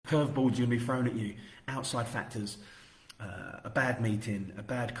curveballs going to be thrown at you, outside factors, a bad meeting, a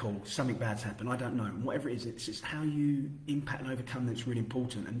bad call, something bad's happened, I don't know. Whatever it is, it's just how you impact and overcome that's really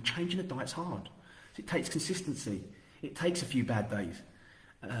important. And changing the diet's hard. It takes consistency. It takes a few bad days.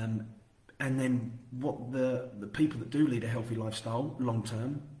 And then what the people that do lead a healthy lifestyle long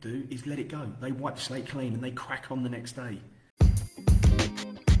term do is let it go. They wipe the slate clean and they crack on the next day.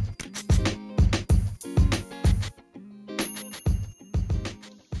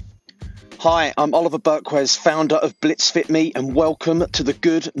 Hi, I'm Oliver Berquez, founder of Blitz Fit Me, and welcome to the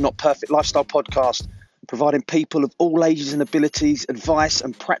Good Not Perfect Lifestyle podcast, providing people of all ages and abilities advice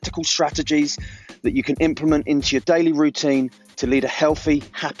and practical strategies that you can implement into your daily routine to lead a healthy,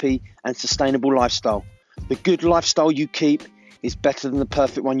 happy and sustainable lifestyle. The good lifestyle you keep is better than the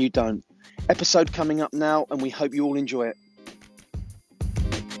perfect one you don't. Episode coming up now, and we hope you all enjoy it.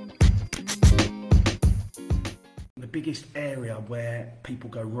 The biggest area where people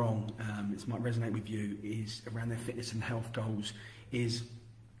go wrong, this might resonate with you, is around their fitness and health goals, is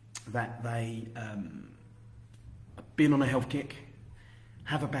that they been on a health kick,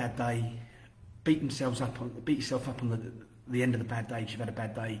 have a bad day, beat yourself up on the end of the bad day because you've had a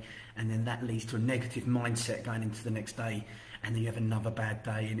bad day, and then that leads to a negative mindset going into the next day, and then you have another bad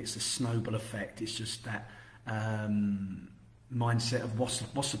day, and it's a snowball effect. It's just that mindset of what's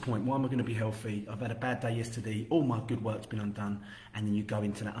the point? Why am I going to be healthy? I've had a bad day yesterday. All my good work's been undone, and then you go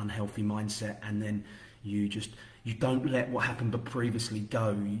into that unhealthy mindset, and then you don't let what happened but previously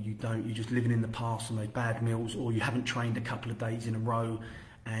go. You're just living in the past on those bad meals, or you haven't trained a couple of days in a row,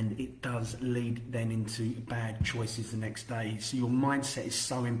 and it does lead then into bad choices the next day. So your mindset is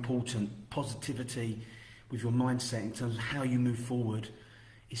so important. Positivity with your mindset in terms of how you move forward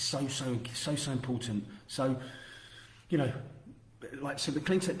is so important. So, you know, so the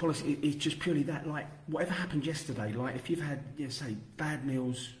clean slate policy is just purely that, like, whatever happened yesterday, like if you've had, say, bad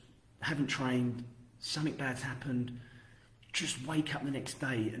meals, haven't trained, something bad's happened, just wake up the next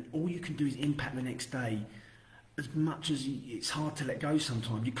day, and all you can do is impact the next day. As much as it's hard to let go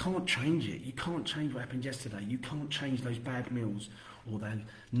sometimes, you can't change it. You can't change what happened yesterday. You can't change those bad meals, or they're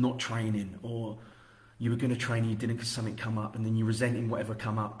not training, or you were going to train and you didn't because something come up, and then you're resenting whatever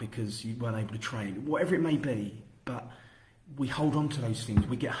come up because you weren't able to train, whatever it may be. But we hold on to those things.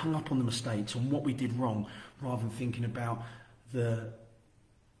 We get hung up on the mistakes, on what we did wrong, rather than thinking about the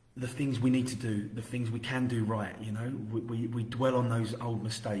things we need to do, the things we can do right. You know, we dwell on those old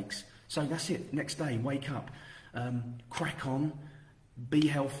mistakes. So that's it. Next day, wake up, crack on, be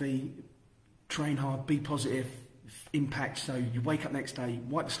healthy, train hard, be positive, impact. So you wake up next day,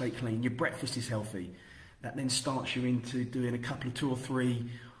 wipe the slate clean, your breakfast is healthy. That then starts you into doing a couple of 2 or 3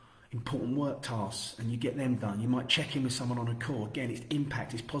 important work tasks, and you get them done. You might check in with someone on a call. Again, it's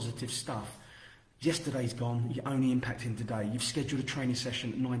impact, it's positive stuff. Yesterday's gone, you're only impacting today. You've scheduled a training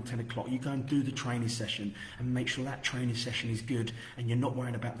session at 9, 10 o'clock. You go and do the training session and make sure that training session is good, and you're not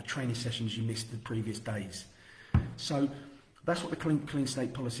worrying about the training sessions you missed the previous days. So that's what the clean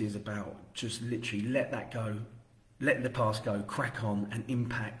slate policy is about. Just literally let that go, let the past go, crack on, and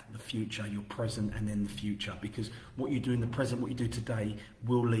impact the future, your present and then the future, because what you do in the present, what you do today,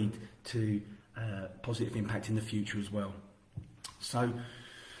 will lead to positive impact in the future as well. So,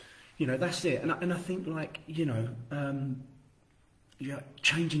 you know, that's it. And I think, like, you know,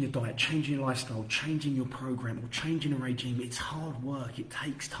 changing your diet, changing your lifestyle, changing your program, or changing a regime, it's hard work. It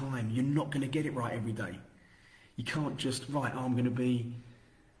takes time. You're not going to get it right every day. You can't just, I'm going to be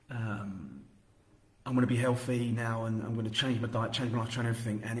healthy now, and I'm going to change my diet, change my lifestyle,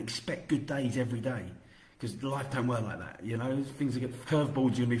 everything, and expect good days every day, because life don't work like that. You know, things that get curveballs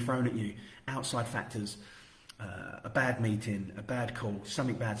going to be thrown at you, outside factors, a bad meeting, a bad call,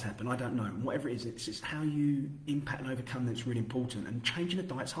 something bad's happened, I don't know. Whatever it is, it's just how you impact and overcome that's really important. And changing the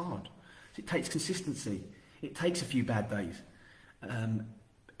diet's hard. It takes consistency. It takes a few bad days.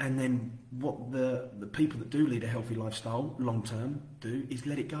 And then what the people that do lead a healthy lifestyle long term do is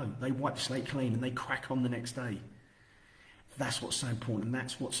let it go. They wipe the slate clean and they crack on the next day. That's what's so important, and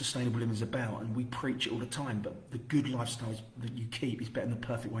that's what sustainable living is about. And we preach it all the time, but the good lifestyles that you keep is better than the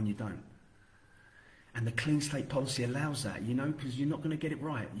perfect one you don't. And the clean slate policy allows that, you know, because you're not going to get it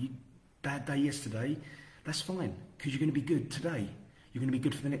right. Bad day yesterday, that's fine, because you're going to be good today. You're going to be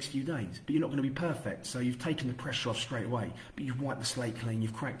good for the next few days, but you're not going to be perfect. So you've taken the pressure off straight away, but you've wiped the slate clean,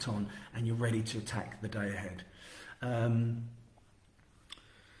 you've cracked on, and you're ready to attack the day ahead.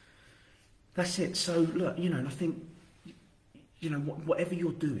 That's it. So look, you know, and I think, you know, whatever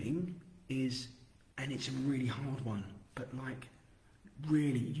you're doing is, and it's a really hard one, but like,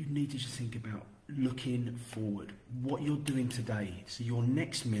 really, you need to just think about looking forward, what you're doing today. So your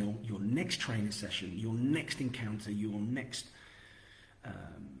next meal, your next training session, your next encounter, your next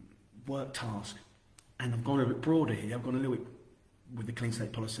work task. And I've gone a bit broader here. I've gone a little bit with the clean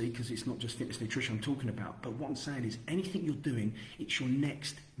slate policy because it's not just fitness nutrition I'm talking about. But what I'm saying is anything you're doing, it's your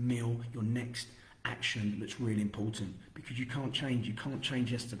next meal, your next action that's really important, because you can't change. You can't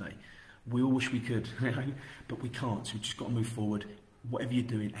change yesterday. We all wish we could, but we can't. So we've just got to move forward, whatever you're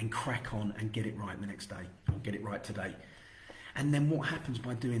doing, and crack on and get it right the next day, or get it right today. And then what happens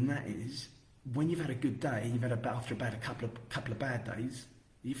by doing that is, when you've had a good day, you've had after about a couple of bad days,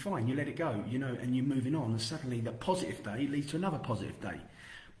 you're fine, you let it go, and you're moving on, and suddenly that positive day leads to another positive day.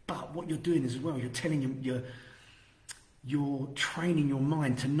 But what you're doing is, as well, you're telling you're training your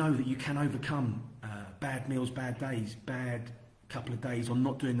mind to know that you can overcome bad meals, bad days, bad couple of days on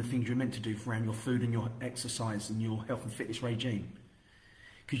not doing the things you're meant to do around your food and your exercise and your health and fitness regime.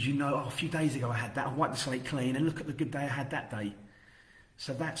 Because a few days ago I had that, I wiped the slate clean, and look at the good day I had that day.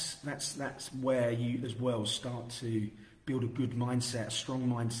 So that's where you as well start to build a good mindset, a strong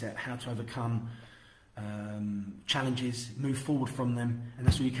mindset, how to overcome challenges, move forward from them, and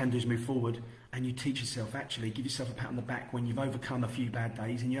that's all you can do is move forward. And you teach yourself, actually, give yourself a pat on the back when you've overcome a few bad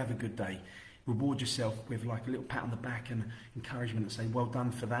days and you have a good day. Reward yourself with like a little pat on the back and encouragement and say, well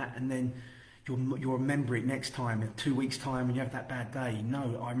done for that. And then you'll remember it next time, in 2 weeks' time, when you have that bad day.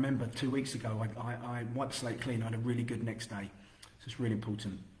 No, I remember 2 weeks ago, I wiped the slate clean, I had a really good next day. So it's really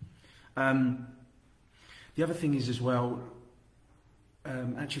important. The other thing is as well,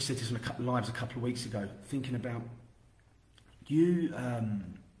 actually said this on a couple of lives a couple of weeks ago, thinking about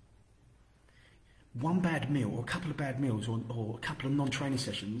one bad meal or a couple of bad meals or a couple of non-training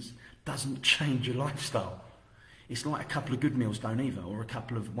sessions doesn't change your lifestyle. It's like a couple of good meals don't either, or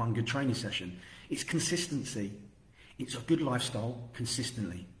one good training session. It's consistency. It's a good lifestyle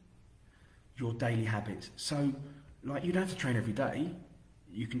consistently. Your daily habits. So, like, you don't have to train every day.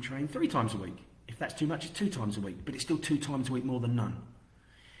 You can train 3 times a week. If that's too much, it's 2 times a week, but it's still 2 times a week more than none.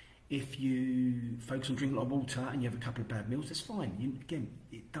 If you focus on drinking a lot of water and you have a couple of bad meals, that's fine. Again,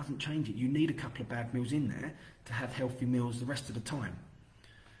 it doesn't change it. You need a couple of bad meals in there to have healthy meals the rest of the time.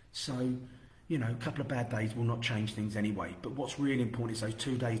 So, a couple of bad days will not change things anyway. But what's really important is those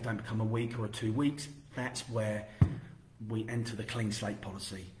 2 days don't become a week or 2 weeks. That's where we enter the clean slate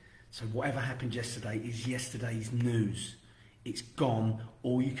policy. So whatever happened yesterday is yesterday's news. It's gone.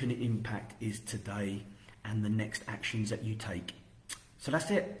 All you can impact is today and the next actions that you take. So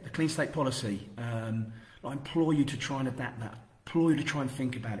that's it, the clean slate policy. I implore you to try and adapt that. I implore you to try and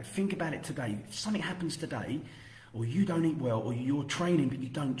think about it. Think about it today. If something happens today, or you don't eat well, or you're training but you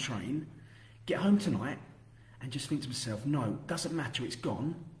don't train, get home tonight and just think to myself, no, doesn't matter, it's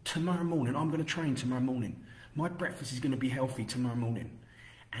gone. Tomorrow morning, I'm going to train tomorrow morning. My breakfast is going to be healthy tomorrow morning.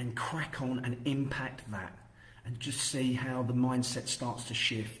 And crack on and impact that. And just see how the mindset starts to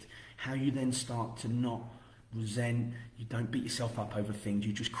shift, how you then start to not resent, you don't beat yourself up over things,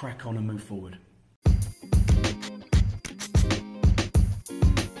 you just crack on and move forward.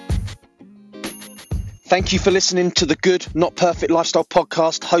 Thank you for listening to the Good Not Perfect Lifestyle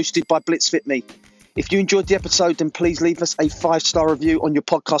podcast hosted by BlitzFitMe. If you enjoyed the episode, then please leave us a 5-star review on your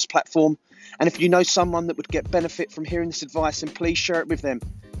podcast platform. And if you know someone that would get benefit from hearing this advice, then please share it with them.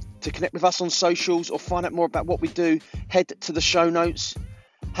 To connect with us on socials or find out more about what we do, head to the show notes.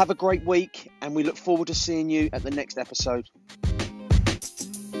 Have a great week, and we look forward to seeing you at the next episode.